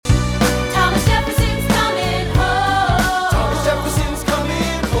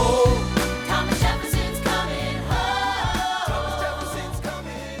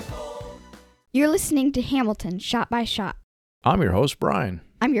You're listening to Hamilton Shot by Shot. I'm your host, Brian.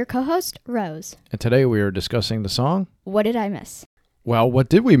 I'm your co-host, Rose. And today we are discussing the song. What did I miss? Well, what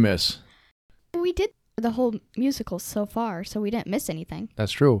did we miss? We did the whole musical so far, so we didn't miss anything.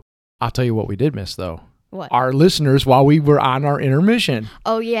 That's true. I'll tell you what we did miss, though. What? Our listeners while we were on our intermission.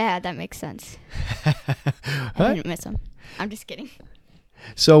 Oh, yeah, that makes sense. I didn't miss them. I'm just kidding.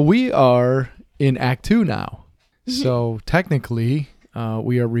 So we are in Act 2 now. So technically,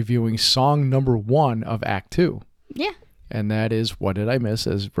 we are reviewing song number 1 of Act 2. Yeah. And that is What Did I Miss,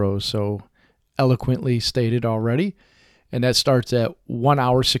 as Rose so eloquently stated already. And that starts at 1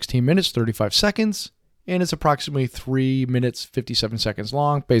 hour, 16 minutes, 35 seconds. And it's approximately 3 minutes, 57 seconds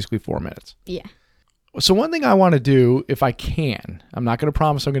long, basically 4 minutes. Yeah. So one thing I want to do, if I can, I'm not going to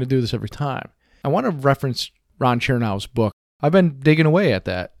promise I'm going to do this every time. I want to reference Ron Chernow's book. I've been digging away at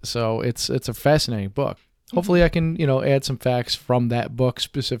that. So it's a fascinating book. Hopefully I can, add some facts from that book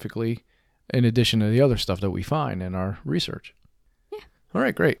specifically in addition to the other stuff that we find in our research. Yeah. All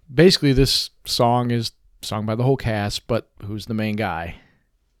right, great. Basically, this song is sung by the whole cast, but who's the main guy?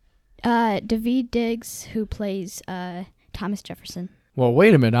 Daveed Diggs, who plays Thomas Jefferson. Well,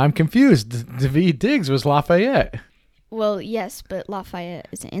 wait a minute. I'm confused. Daveed Diggs was Lafayette. Well, yes, but Lafayette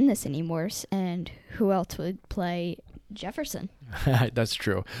isn't in this anymore, and who else would play Jefferson? That's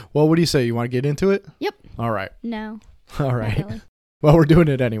true. Well, what do you say? You want to get into it? Yep. All right. No. All right. Not really. Well, we're doing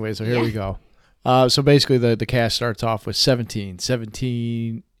it anyway, so here Yeah. we go. So basically, the cast starts off with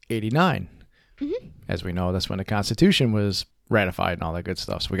 1789. Mm-hmm. As we know, that's when the Constitution was ratified and all that good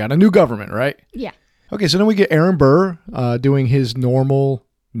stuff. So we got a new government, right? Yeah. Okay, so then we get Aaron Burr doing his normal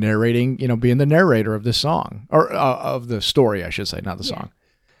narrating, being the narrator of this song, or of the story, I should say, not the song.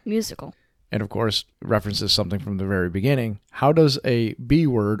 Musical. And of course, references something from the very beginning. How does a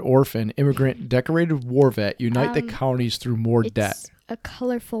B-word, orphan, immigrant, decorated war vet unite the counties through more debt? It's a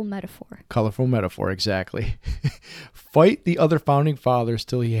colorful metaphor. Colorful metaphor, exactly. Fight the other founding fathers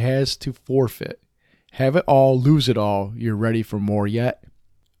till he has to forfeit. Have it all, lose it all. You're ready for more yet?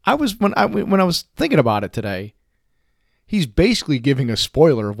 When I was thinking about it today, he's basically giving a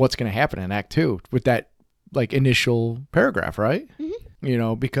spoiler of what's going to happen in Act 2 with that initial paragraph, right? Mm-hmm.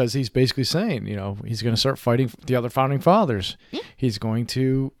 Because he's basically saying, he's going to start fighting the other founding fathers. Yeah. He's going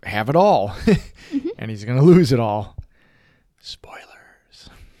to have it all, Mm-hmm. and he's going to lose it all.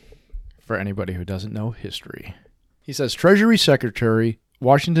 Spoilers for anybody who doesn't know history. He says, Treasury Secretary,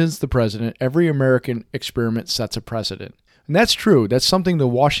 Washington's the president. Every American experiment sets a precedent. And that's true. That's something that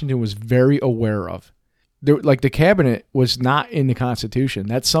Washington was very aware of. The cabinet was not in the Constitution.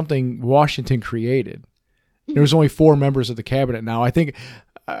 That's something Washington created. There was only 4 members of the cabinet now. I think,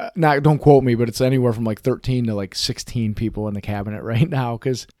 don't quote me, but it's anywhere from 13 to 16 people in the cabinet right now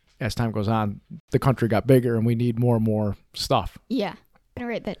because as time goes on, the country got bigger and we need more and more stuff. Yeah. I'm going to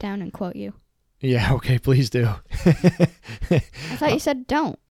write that down and quote you. Yeah, okay, please do. I thought you said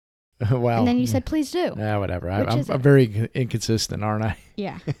don't. Well, And then you said please do. Yeah, whatever. Which I'm very inconsistent, aren't I?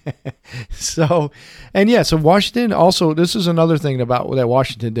 Yeah. So Washington also, this is another thing that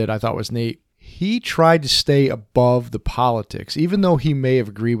Washington did I thought was neat. He tried to stay above the politics. Even though he may have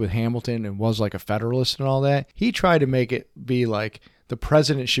agreed with Hamilton and was a Federalist and all that, he tried to make it be the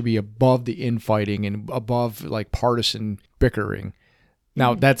president should be above the infighting and above partisan bickering.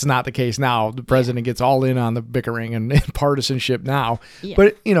 Now, that's not the case now. The president gets all in on the bickering and partisanship now. Yeah.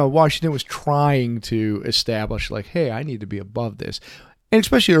 But, Washington was trying to establish hey, I need to be above this. And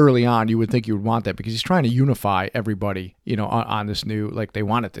especially early on, you would think you would want that because he's trying to unify everybody, on this new, they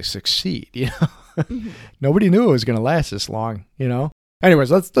want it to succeed, Mm-hmm. Nobody knew it was going to last this long, Anyways,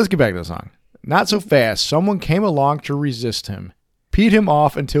 let's get back to the song. Not so fast. Someone came along to resist him. Peed him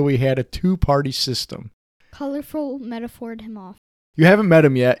off until we had a 2-party system. Colorful metaphored him off. You haven't met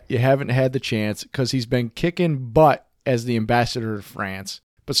him yet. You haven't had the chance because he's been kicking butt as the ambassador to France.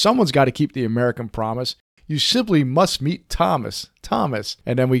 But someone's got to keep the American promise. You simply must meet Thomas.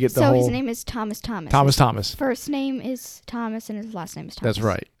 And then we get the So whole... his name is Thomas. Thomas. First name is Thomas and his last name is Thomas. That's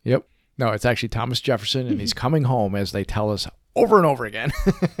right. Yep. No, it's actually Thomas Jefferson, and he's coming home, as they tell us over and over again.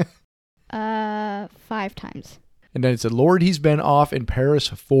 5 times. And then it said, Lord, he's been off in Paris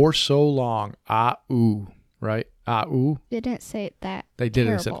for so long. Ah-ooh. Right? Ah-ooh. They didn't say it that They did.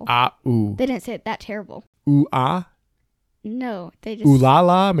 terrible. They said, ah-ooh. They didn't say it that terrible. Ooh-ah? No, they just...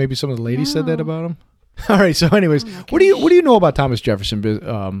 Ooh-la-la? Maybe some of the ladies said that No. about him. All right, so anyways, Oh my what do you gosh. know about Thomas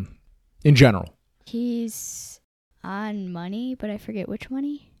Jefferson in general? He's on money, but I forget which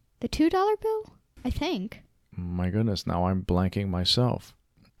money. The $2 bill? I think. My goodness, now I'm blanking myself.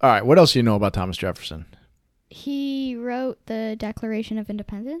 All right, what else do you know about Thomas Jefferson? He wrote the Declaration of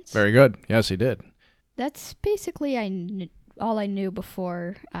Independence. Very good. Yes, he did. That's basically all I knew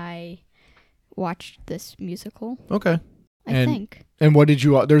before I watched this musical. Okay. I think. And what did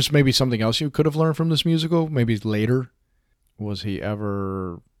you, there's maybe something else you could have learned from this musical? Maybe later? Was he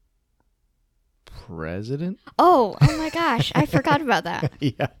ever president? Oh my gosh. I forgot about that.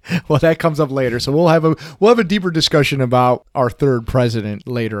 Yeah. Well, that comes up later. So we'll have a deeper discussion about our third president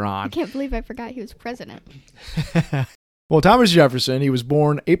later I on. can't believe I forgot he was president. Well, Thomas Jefferson, he was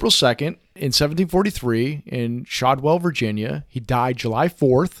born April 2nd in 1743 in Shadwell, Virginia. He died July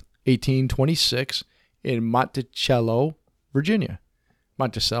 4th, 1826 in Monticello, Virginia.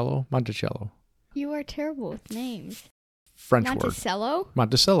 Monticello. You are terrible with names. French word. Monticello?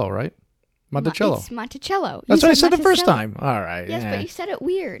 Monticello, right? Monticello. It's Monticello. That's You what I said the first Monticello. time. All right. Yes, yeah. but you said it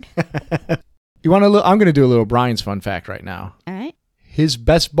weird. You want a little? I'm going to do a little Brian's fun fact right now. All right. His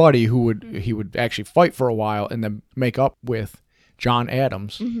best buddy, he would actually fight for a while and then make up with, John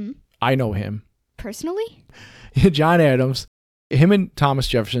Adams. Mm-hmm. I know him. Personally? John Adams, him and Thomas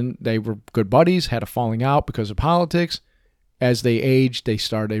Jefferson, they were good buddies, had a falling out because of politics. As they aged,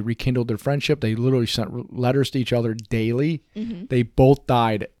 they rekindled their friendship. They literally sent letters to each other daily. Mm-hmm. They both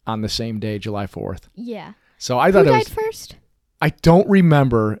died on the same day, July 4th. Yeah. So I thought Who it died was. first? I don't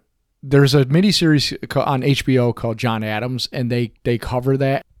remember. There's a miniseries on HBO called John Adams, and they cover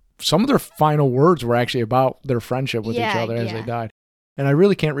that. Some of their final words were actually about their friendship with each other as they died. And I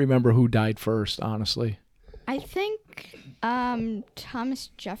really can't remember who died first, honestly. I think Thomas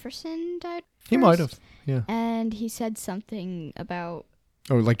Jefferson died first. He might have, yeah. And he said something about...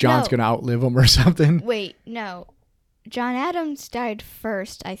 Or like John's No. going to outlive him or something. Wait, no. John Adams died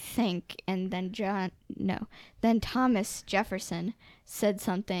first, I think, and then then Thomas Jefferson said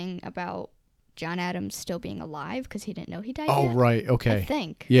something about John Adams still being alive because he didn't know he died Oh, yet. right. Okay. I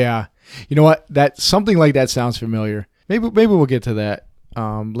think. Yeah. You know what? That something like that sounds familiar. Maybe we'll get to that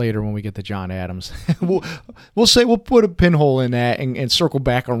later when we get to John Adams. we'll put a pinhole in that and circle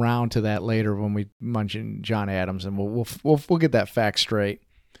back around to that later when we mention John Adams, and we'll get that fact straight.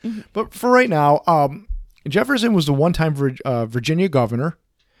 Mm-hmm. But for right now, Jefferson was the one-time Virginia governor.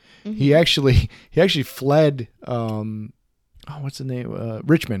 Mm-hmm. He actually fled. What's the name?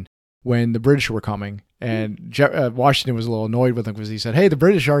 Richmond, when the British were coming, and Washington was a little annoyed with him because he said, "Hey, the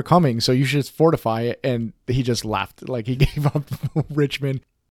British are coming, so you should fortify it." And he just left. Like, he gave up Richmond.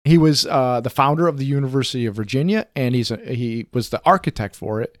 He was the founder of the University of Virginia, and he was the architect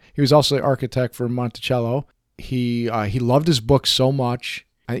for it. He was also the architect for Monticello. He loved his books so much.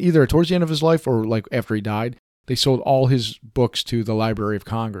 Either towards the end of his life or like after he died, they sold all his books to the Library of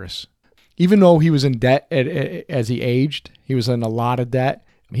Congress. Even though he was in debt as he aged, he was in a lot of debt.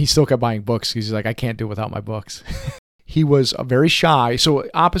 He still kept buying books because he's like, I can't do without my books. He was very shy. So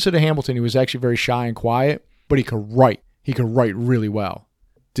opposite of Hamilton, he was actually very shy and quiet, but he could write. He could write really well.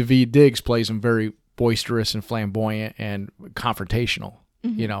 Daveed Diggs plays him very boisterous and flamboyant and confrontational.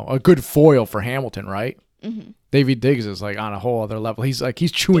 Mm-hmm. You know, a good foil for Hamilton, right? Mm-hmm. Daveed Diggs is like on a whole other level. He's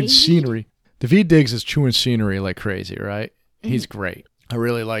chewing Daveed? scenery. Daveed Diggs is chewing scenery like crazy, right? Mm-hmm. He's great. I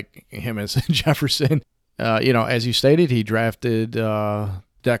really like him as Jefferson. As you stated, he drafted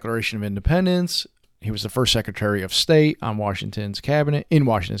Declaration of Independence. He was the first Secretary of State in Washington's cabinet.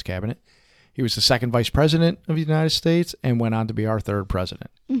 He was the second Vice President of the United States and went on to be our third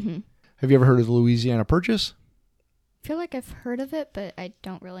president. Mm-hmm. Have you ever heard of the Louisiana Purchase? I feel like I've heard of it, but I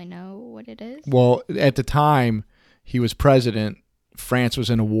don't really know what it is. Well, at the time he was president, France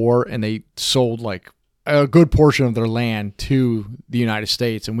was in a war, and they sold like a good portion of their land to the United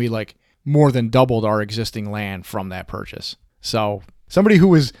States, and we like more than doubled our existing land from that purchase. So somebody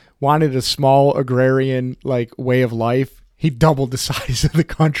who wanted a small agrarian like way of life, he doubled the size of the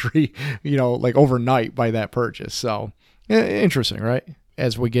country, like overnight by that purchase. So interesting, right?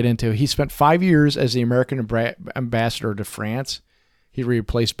 As we get into, he spent 5 years as the American ambassador to France. He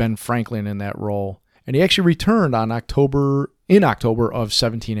replaced Ben Franklin in that role, and he actually returned in October of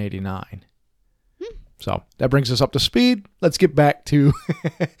 1789. So that brings us up to speed. Let's get back to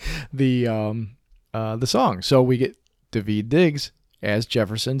the song. So we get Daveed Diggs as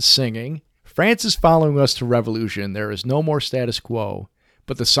Jefferson singing, "France is following us to revolution. There is no more status quo.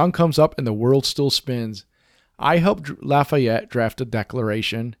 But the sun comes up and the world still spins. I helped Lafayette draft a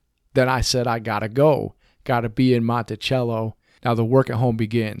declaration. Then I said I gotta go. Gotta be in Monticello. Now the work at home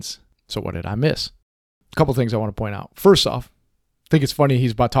begins." So what did I miss? A couple things I want to point out. First off, I think it's funny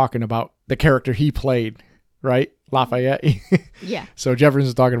he's talking about the character he played, right? Lafayette. Yeah. So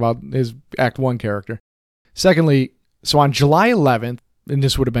Jefferson's talking about his Act 1 character. Secondly, so on July 11th, and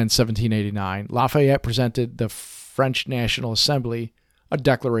this would have been 1789, Lafayette presented the French National Assembly a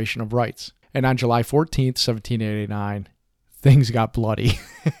Declaration of Rights. And on July 14th, 1789, things got bloody.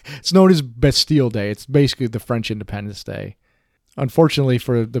 It's known as Bastille Day. It's basically the French Independence Day. Unfortunately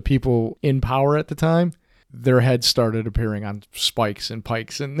for the people in power at the time, their heads started appearing on spikes and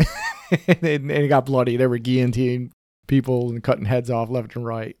pikes, and and it got bloody. They were guillotining people and cutting heads off left and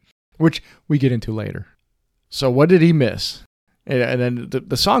right, which we get into later. So what did he miss? And then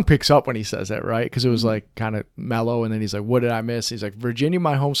the song picks up when he says that, right? Because it was like kind of mellow, and then he's like, what did I miss? He's like, Virginia,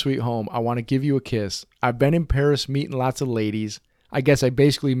 my home sweet home. I want to give you a kiss. I've been in Paris meeting lots of ladies. I guess I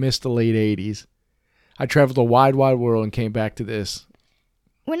basically missed the late 80s. I traveled the wide, wide world and came back to this.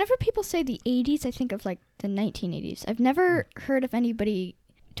 Whenever people say the 80s, I think of like the 1980s. I've never heard of anybody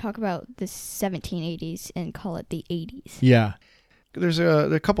talk about the 1780s and call it the 80s. Yeah. There's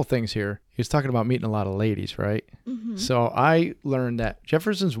a couple things here. He was talking about meeting a lot of ladies, right? Mm-hmm. So I learned that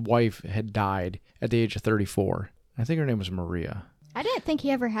Jefferson's wife had died at the age of 34. I think her name was Maria. I didn't think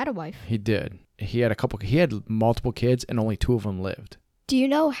he ever had a wife. He did. He had multiple kids, and only 2 of them lived. Do you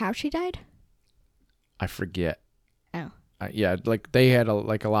know how she died? I forget. Oh. Yeah, like they had a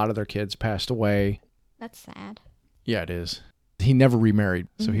lot of their kids passed away. That's sad. Yeah, it is. He never remarried,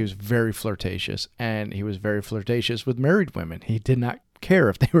 so he was very flirtatious, and he was very flirtatious with married women. He did not care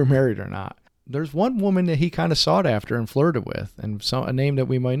if they were married or not. There's one woman that he kind of sought after and flirted with, and a name that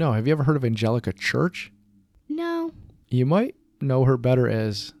we might know. Have you ever heard of Angelica Church? No. You might know her better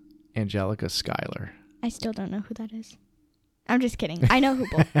as Angelica Schuyler. I still don't know who that is. I'm just kidding. I know who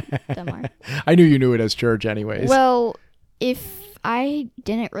both of them are. I knew you knew it as Church anyways. Well, if I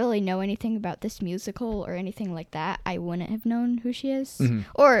didn't really know anything about this musical or anything like that, I wouldn't have known who she is. Mm-hmm.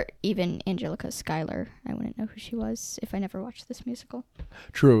 Or even Angelica Schuyler. I wouldn't know who she was if I never watched this musical.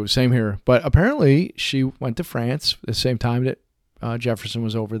 True, same here. But apparently she went to France the same time that Jefferson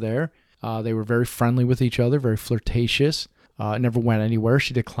was over there. They were very friendly with each other, very flirtatious. Never went anywhere.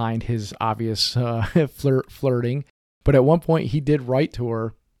 She declined his obvious flirting. But at one point he did write to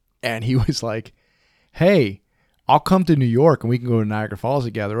her, and he was like, hey, I'll come to New York and we can go to Niagara Falls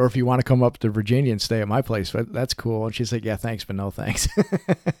together. Or if you want to come up to Virginia and stay at my place, that's cool. And she's like, yeah, thanks, but no thanks.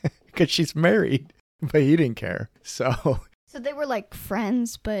 Because she's married, but he didn't care. So they were like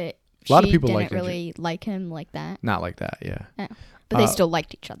friends, but a lot of people didn't really like him like that. Not like that, yeah. Oh. But they still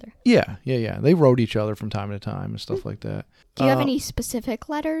liked each other. Yeah. They wrote each other from time to time and stuff like that. Do you have any specific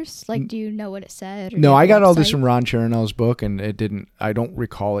letters? Like, do you know what it said? No, I got all this from Ron Chernow's book, and I don't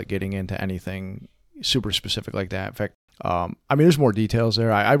recall it getting into anything super specific like that. In fact, I mean, there's more details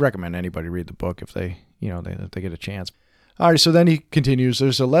there. I recommend anybody read the book if they get a chance. All right, so then he continues.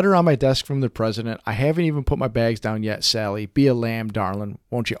 There's a letter on my desk from the president. I haven't even put my bags down yet, Sally. Be a lamb, darling.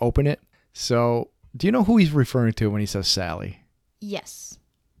 Won't you open it? So, do you know who he's referring to when he says Sally? Yes.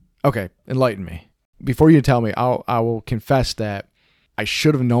 Okay, enlighten me. Before you tell me, I will confess that I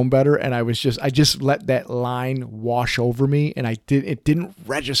should have known better, and I just let that line wash over me, and it didn't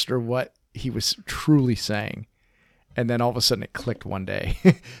register what he was truly saying. And then all of a sudden it clicked one day.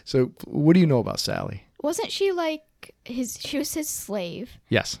 So what do you know about Sally? Wasn't she like she was his slave?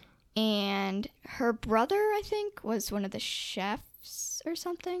 Yes. And her brother, I think, was one of the chefs or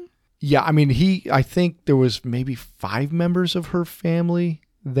something? Yeah, I mean, I think there was maybe 5 members of her family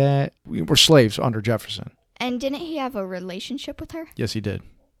that were slaves under Jefferson. And didn't he have a relationship with her? Yes, he did.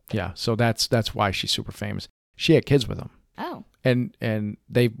 Yeah, so that's why she's super famous. She had kids with him. Oh. And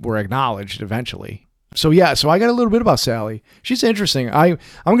they were acknowledged eventually. So yeah, so I got a little bit about Sally. She's interesting. I'm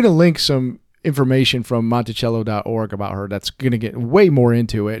going to link some information from Monticello.org about her that's going to get way more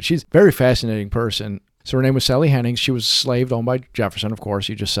into it. She's a very fascinating person. So her name was Sally Hennings. She was a slave owned by Jefferson, of course.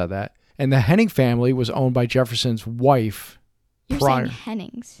 You just said that. And the Henning family was owned by Jefferson's wife. You're saying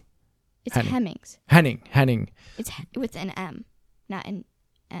Hennings. It's Hemmings. Henning. It's with an M, not an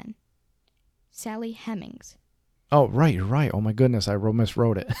N. Sally Hemmings. Oh, right, you're right. Oh, my goodness, I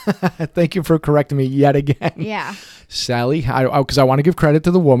miswrote it. Thank you for correcting me yet again. Yeah. Sally, because I want to give credit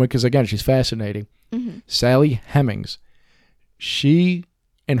to the woman, because, again, she's fascinating. Mm-hmm. Sally Hemings. She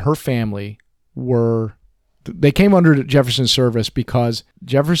and her family they came under Jefferson's service because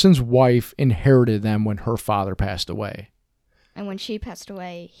Jefferson's wife inherited them when her father passed away. And when she passed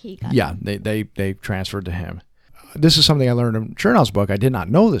away, he got them. They transferred to him. This is something I learned in Chernow's book. I did not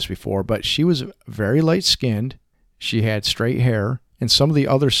know this before, but she was very light-skinned. She had straight hair, and some of the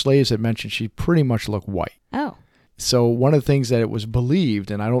other slaves had mentioned she pretty much looked white. Oh. So one of the things that it was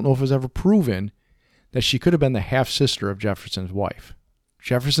believed, and I don't know if it was ever proven, that she could have been the half-sister of Jefferson's wife.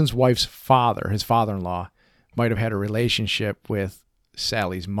 Jefferson's wife's father, his father-in-law, might have had a relationship with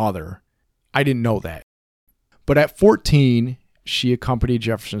Sally's mother. I didn't know that. But at 14, she accompanied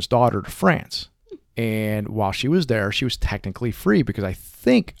Jefferson's daughter to France. And while she was there, she was technically free because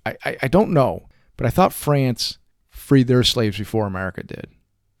I don't know, but I thought France freed their slaves before America did.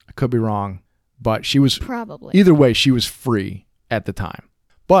 I could be wrong, but she was... Probably. Either way, she was free. at the time.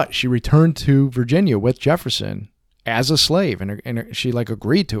 But she returned to Virginia with Jefferson as a slave, and she like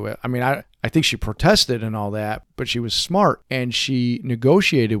agreed to it. I mean, I think she protested and all that, but she was smart, and she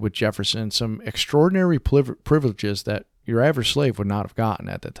negotiated with Jefferson some extraordinary privileges that your average slave would not have gotten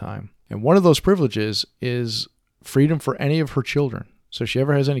at that time. And one of those privileges is freedom for any of her children. So if she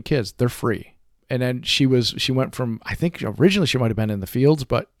ever has any kids, they're free. And then she went from, I think originally she might have been in the fields,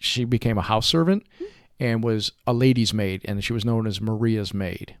 but she became a house servant and was a lady's maid, and she was known as Maria's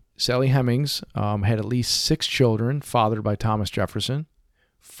maid. Sally Hemings had at least 6 children fathered by Thomas Jefferson.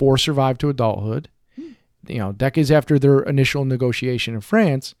 4 survived to adulthood. Decades after their initial negotiation in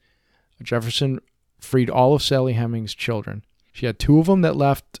France, Jefferson freed all of Sally Hemings' children. She had 2 of them that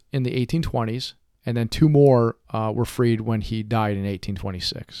left in the 1820s, and then 2 more were freed when he died in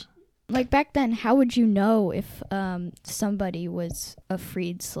 1826. Like back then, how would you know if somebody was a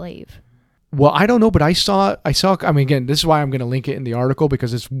freed slave? Well, I don't know, but I saw, I mean, again, this is why I'm going to link it in the article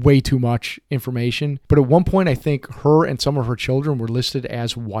because it's way too much information. But at one point, I think her and some of her children were listed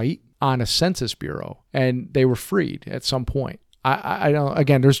as white on a census bureau, and they were freed at some point. I don't,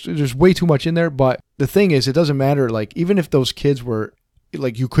 again, there's way too much in there, but the thing is, it doesn't matter. Like, even if those kids were,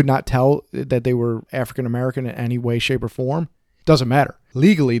 like, you could not tell that they were African-American in any way, shape, or form, it doesn't matter.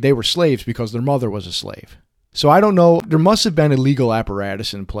 Legally, they were slaves because their mother was a slave. So I don't know, there must have been a legal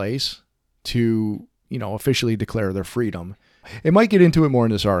apparatus in place to, officially declare their freedom. It might get into it more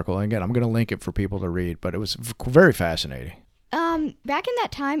in this article. And again, I'm going to link it for people to read, but it was very fascinating. Back in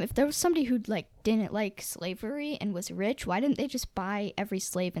that time, if there was somebody who didn't like slavery and was rich, why didn't they just buy every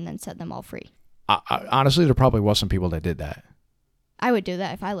slave and then set them all free? Honestly, there probably was some people that did that. I would do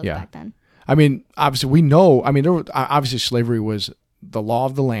that if I lived back then. I mean, obviously, we know. I mean, obviously slavery was the law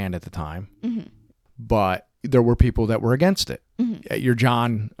of the land at the time, but there were people that were against it. Your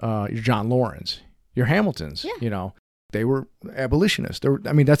John Lawrence, your Hamiltons. They were abolitionists.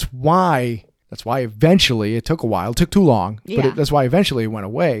 That's why eventually it took a while. It took too long, but that's why eventually it went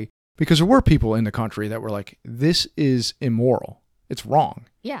away, because there were people in the country that were like, "This is immoral. It's wrong."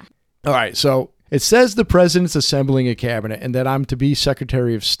 Yeah. All right. So it says the president's assembling a cabinet, and that I'm to be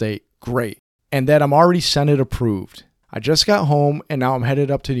Secretary of State. Great. And that I'm already Senate approved. I just got home, and now I'm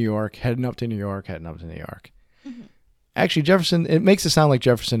heading up to New York. Actually, Jefferson, it makes it sound like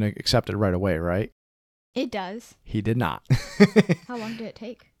Jefferson accepted right away, right? It does. He did not. How long did it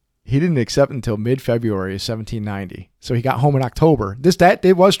take? He didn't accept until mid-February of 1790. So he got home in October.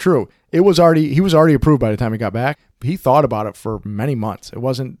 It was true. He was already approved by the time he got back. He thought about it for many months. It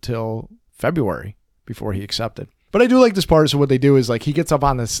wasn't till February before he accepted. But I do like this part. So what they do is, like, he gets up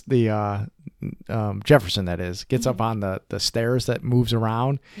on Jefferson, that is, gets up on the stairs that moves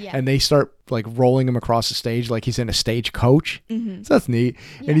around, and they start like rolling him across the stage like he's in a stage coach. So that's neat.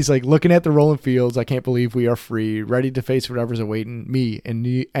 Yeah. And he's like looking at the rolling fields. I can't believe we are free, ready to face whatever's awaiting me in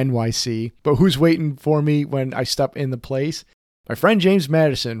NYC. But who's waiting for me when I step in the place? My friend James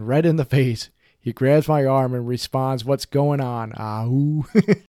Madison, red in the face. He grabs my arm and responds, "What's going on? Ahoo."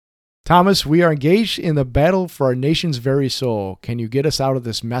 Thomas, we are engaged in the battle for our nation's very soul. Can you get us out of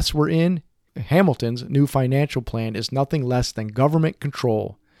this mess we're in? Hamilton's new financial plan is nothing less than government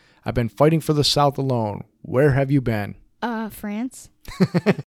control. I've been fighting for the South alone. Where have you been? France.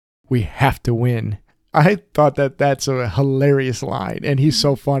 We have to win. I thought that's a hilarious line. And he's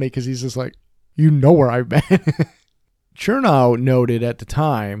so funny because he's just like, where I've been. Chernow noted at the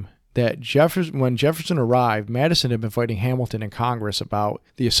time that when Jefferson arrived, Madison had been fighting Hamilton in Congress about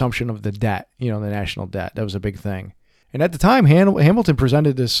the assumption of the debt, the national debt. That was a big thing. And at the time, Hamilton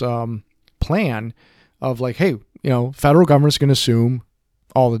presented this plan of like, hey, federal government's going to assume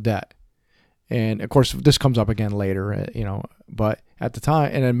all the debt. And of course, this comes up again later, but at the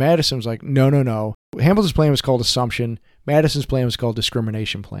time, and then Madison was like, no. Hamilton's plan was called assumption. Madison's plan was called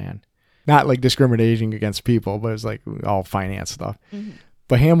discrimination plan. Not like discriminating against people, but it's like all finance stuff.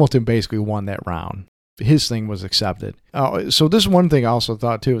 But Hamilton basically won that round. His thing was accepted. So this one thing I also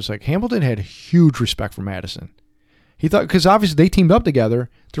thought too is like Hamilton had huge respect for Madison. He thought, because obviously they teamed up together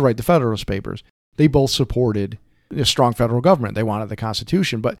to write the Federalist Papers. They both supported a strong federal government. They wanted the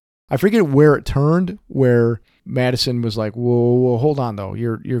Constitution. But I forget where it turned, where Madison was like, "Whoa, hold on though.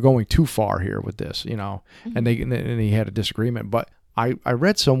 You're going too far here with this," And he had a disagreement. But I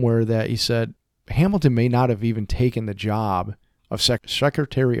read somewhere that he said Hamilton may not have even taken the job of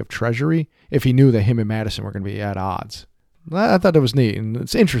Secretary of Treasury if he knew that him and Madison were going to be at odds. I thought that was neat, and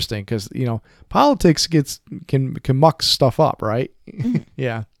it's interesting because politics can muck stuff up, right?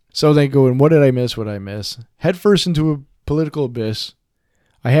 Yeah. So they go, and what did I miss? Head first into a political abyss.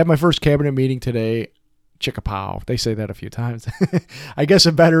 I had my first cabinet meeting today. Chickapow. They say that a few times. I guess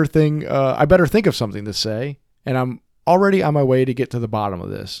I better think of something to say, and already on my way to get to the bottom of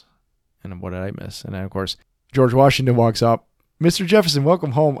this. And what did I miss? And then, of course, George Washington walks up. Mr. Jefferson,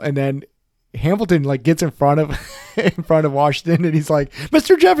 welcome home. And then Hamilton like gets in front of Washington, and he's like,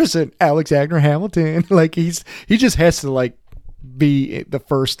 Mr. Jefferson, Alexander Hamilton. Like he just has to like be the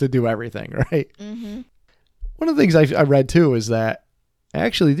first to do everything, right? Mm-hmm. One of the things I read too is that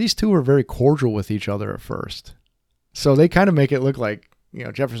actually these two were very cordial with each other at first. So they kind of make it look like,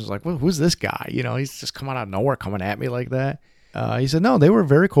 Jefferson's like, well, who's this guy? He's just coming out of nowhere, coming at me like that. He said, no, they were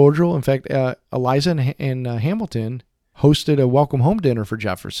very cordial. In fact, Eliza and Hamilton hosted a welcome home dinner for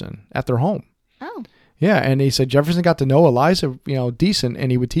Jefferson at their home. Oh. Yeah, and he said Jefferson got to know Eliza, decent,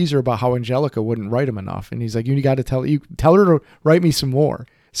 and he would tease her about how Angelica wouldn't write him enough. And he's like, you got to tell her to write me some more.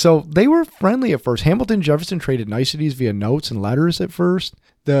 So they were friendly at first. Hamilton and Jefferson traded niceties via notes and letters at first.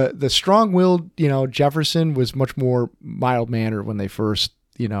 The strong-willed, Jefferson was much more mild-mannered when he first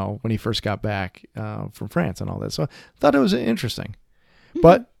got back from France and all that. So I thought it was interesting. Mm-hmm.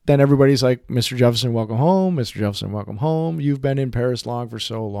 But then everybody's like, Mr. Jefferson, welcome home. Mr. Jefferson, welcome home. You've been in Paris long for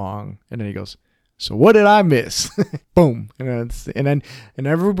so long. And then he goes, so what did I miss? Boom. And then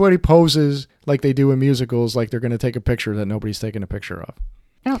everybody poses like they do in musicals, like they're going to take a picture that nobody's taking a picture of.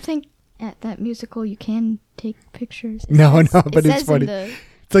 I don't think at that musical you can take pictures. No, but it's funny.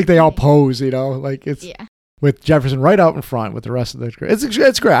 It's like they all pose, like it's with Jefferson right out in front with the rest of the crew.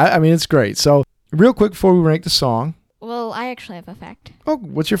 It's great. I mean, it's great. So real quick before we rank the song. Well, I actually have a fact. Oh,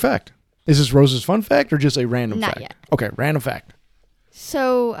 what's your fact? Is this Rose's fun fact or just a random fact? Not yet. Okay, random fact.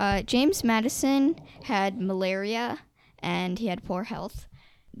 So James Madison had malaria and he had poor health.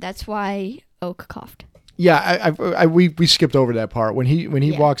 That's why Oak coughed. Yeah, we skipped over that part. When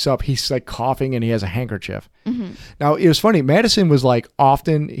he walks up, he's like coughing and he has a handkerchief. Mm-hmm. Now, it was funny. Madison was like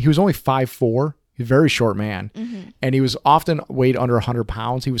he was only 5'4". He's a very short man. Mm-hmm. And he was often weighed under 100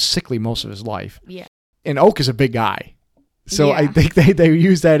 pounds. He was sickly most of his life. Yeah. And Oak is a big guy. So I think they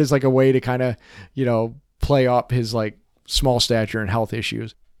use that as like a way to kind of, play up his like small stature and health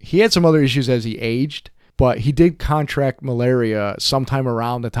issues. He had some other issues as he aged, but he did contract malaria sometime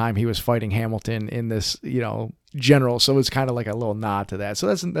around the time he was fighting Hamilton in this, general. So it's kind of like a little nod to that. So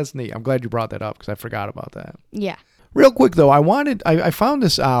that's neat. I'm glad you brought that up because I forgot about that. Yeah. Real quick though, I found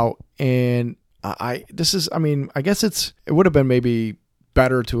this out, and I guess it would have been maybe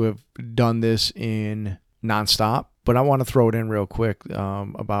better to have done this in nonstop, but I want to throw it in real quick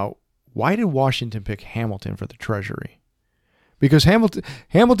about why did Washington pick Hamilton for the Treasury? Because Hamilton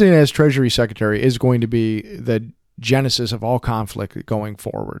as Treasury Secretary is going to be the genesis of all conflict going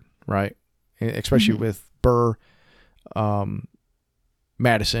forward, right? Especially with Burr,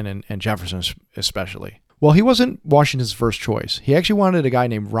 Madison, and Jefferson especially. Well, he wasn't Washington's first choice. He actually wanted a guy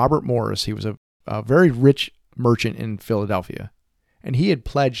named Robert Morris. He was a very rich merchant in Philadelphia, and he had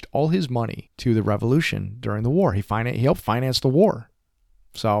pledged all his money to the Revolution during the war. He helped finance the war.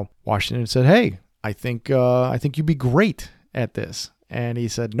 So Washington said, "Hey, I think you'd be great at this." And he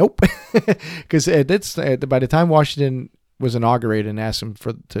said, "Nope," because by the time Washington was inaugurated and asked him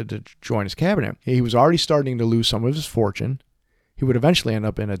to join his cabinet, he was already starting to lose some of his fortune. He would eventually end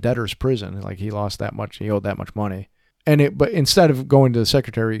up in a debtor's prison. Like he lost that much, he owed that much money. But instead of going to the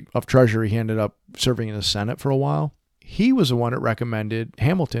Secretary of Treasury, he ended up serving in the Senate for a while. He was the one that recommended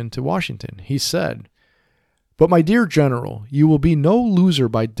Hamilton to Washington. He said, "But my dear General, you will be no loser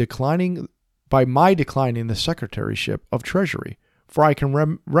by my declining the Secretaryship of Treasury, for I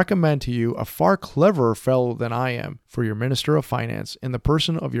can recommend to you a far cleverer fellow than I am for your Minister of Finance in the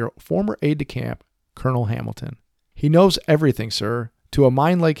person of your former aide-de-camp, Colonel Hamilton. He knows everything, sir. To a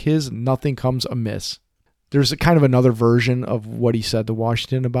mind like his, nothing comes amiss." There's a kind of another version of what he said to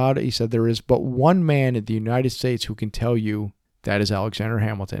Washington about it. He said, "There is but one man in the United States who can tell you that is Alexander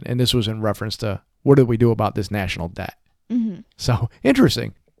Hamilton." And this was in reference to what did we do about this national debt? Mm-hmm. So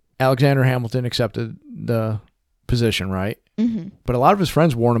interesting. Alexander Hamilton accepted the position, right? Mm-hmm. But a lot of his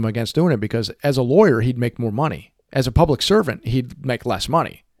friends warned him against doing it because as a lawyer, he'd make more money. As a public servant, he'd make less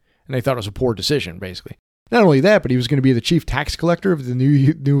money. And they thought it was a poor decision, basically. Not only that, but he was going to be the chief tax collector of the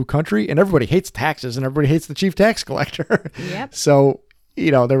new country, and everybody hates taxes, and everybody hates the chief tax collector. Yep. So,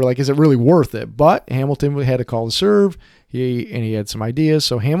 they were like, is it really worth it? But Hamilton had a call to serve, he had some ideas.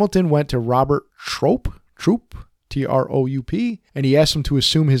 So Hamilton went to Robert Troup, T-R-O-U-P, and he asked him to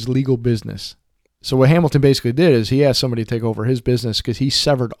assume his legal business. So what Hamilton basically did is he asked somebody to take over his business because he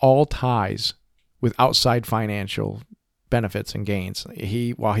severed all ties with outside financial benefits and gains.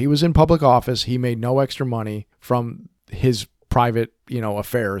 While he was in public office, he made no extra money from his private,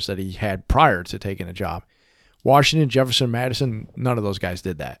 affairs that he had prior to taking a job. Washington, Jefferson, Madison, none of those guys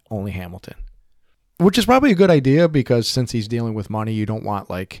did that. Only Hamilton. Which is probably a good idea because since he's dealing with money, you don't want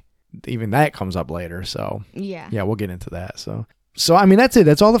like even that comes up later. So Yeah. yeah, we'll get into that. So I mean, that's it.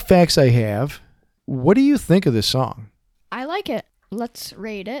 That's all the facts I have. What do you think of this song? I like it. Let's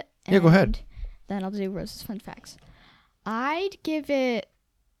rate it. Yeah, go ahead. Then I'll do Rose's fun facts. I'd give it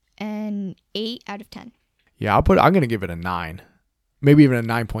an 8 out of 10. Yeah, I'm going to give it a 9. Maybe even a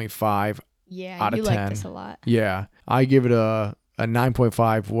 9.5 Yeah, out of you 10. like this a lot. Yeah, I give it a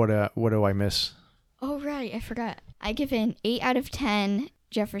 9.5. What do I miss? Oh, right. I forgot. I give it an 8 out of 10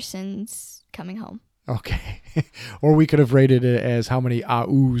 Jefferson's Coming Home. Okay. Or we could have rated it as how many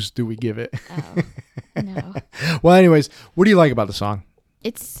ahs do we give it? Oh, no. Well, anyways, what do you like about the song?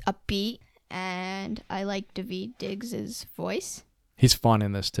 It's upbeat, and I like Daveed Diggs' voice. He's fun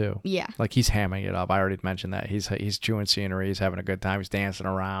in this too. Yeah. Like he's hamming it up. I already mentioned that. He's chewing scenery. He's having a good time. He's dancing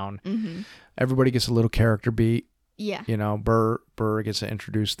around. Mm-hmm. Everybody gets a little character beat. Yeah. You know, Burr gets to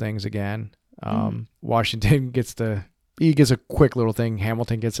introduce things again. Washington gets a quick little thing.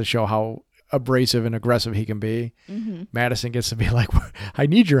 Hamilton gets to show how abrasive and aggressive he can be. Mm-hmm. Madison gets to be like, I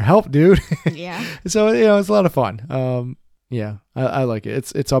need your help, dude. Yeah. So, it's a lot of fun. Yeah, I like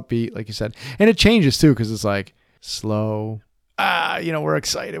it. It's upbeat, like you said. And it changes too, because it's like slow. We're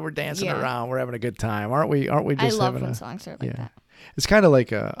excited. We're dancing around. We're having a good time. Aren't we just I love having when songs are like that. It's kind of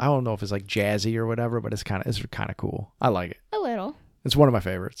like I don't know if it's like jazzy or whatever, but it's kind of cool. I like it. A little. It's one of my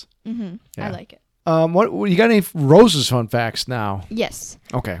favorites. Mm-hmm. Yeah. I like it. What you got any Rose's fun facts now? Yes.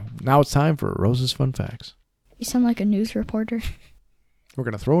 Okay, now it's time for Rose's fun facts. You sound like a news reporter. We're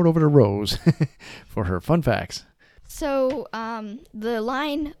gonna throw it over to Rose for her fun facts. So, the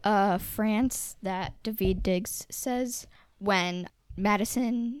line France that Daveed Diggs says when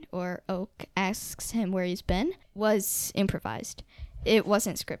Madison or Oak asks him where he's been was improvised. It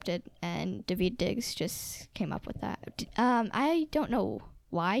wasn't scripted, and Daveed Diggs just came up with that. I don't know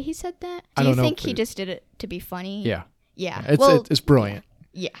why he said that. Do you think he just did it to be funny? Yeah. Yeah. It's brilliant.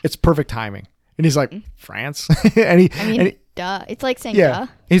 Yeah. It's perfect timing. And he's like, France? Duh. It's like saying duh.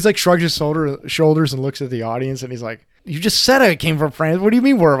 He's like shrugs his shoulders and looks at the audience and he's like, you just said I came from France. What do you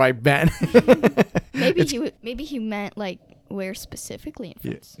mean, where have I been? Maybe he meant like where specifically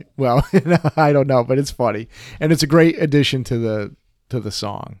in France. Yeah. Well, I don't know, but it's funny. And it's a great addition to the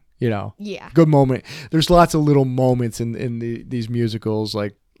song, Yeah. Good moment. There's lots of little moments in these musicals,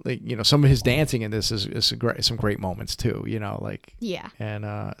 like some of his dancing in this is some great moments too, Yeah.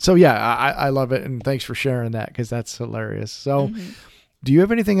 And so yeah, I love it, and thanks for sharing that because that's hilarious. So, do you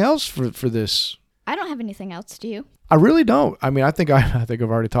have anything else for this? I don't have anything else. Do you? I really don't. I mean, I think I've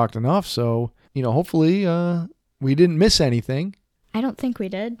already talked enough. So hopefully we didn't miss anything. I don't think we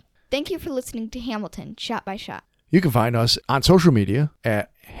did. Thank you for listening to Hamilton Shot by Shot. You can find us on social media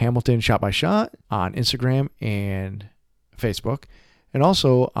at Hamilton Shot by Shot on Instagram and Facebook. And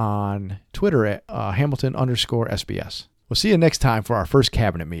also on Twitter at Hamilton_SBS. We'll see you next time for our first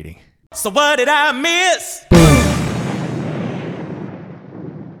cabinet meeting. So what did I miss?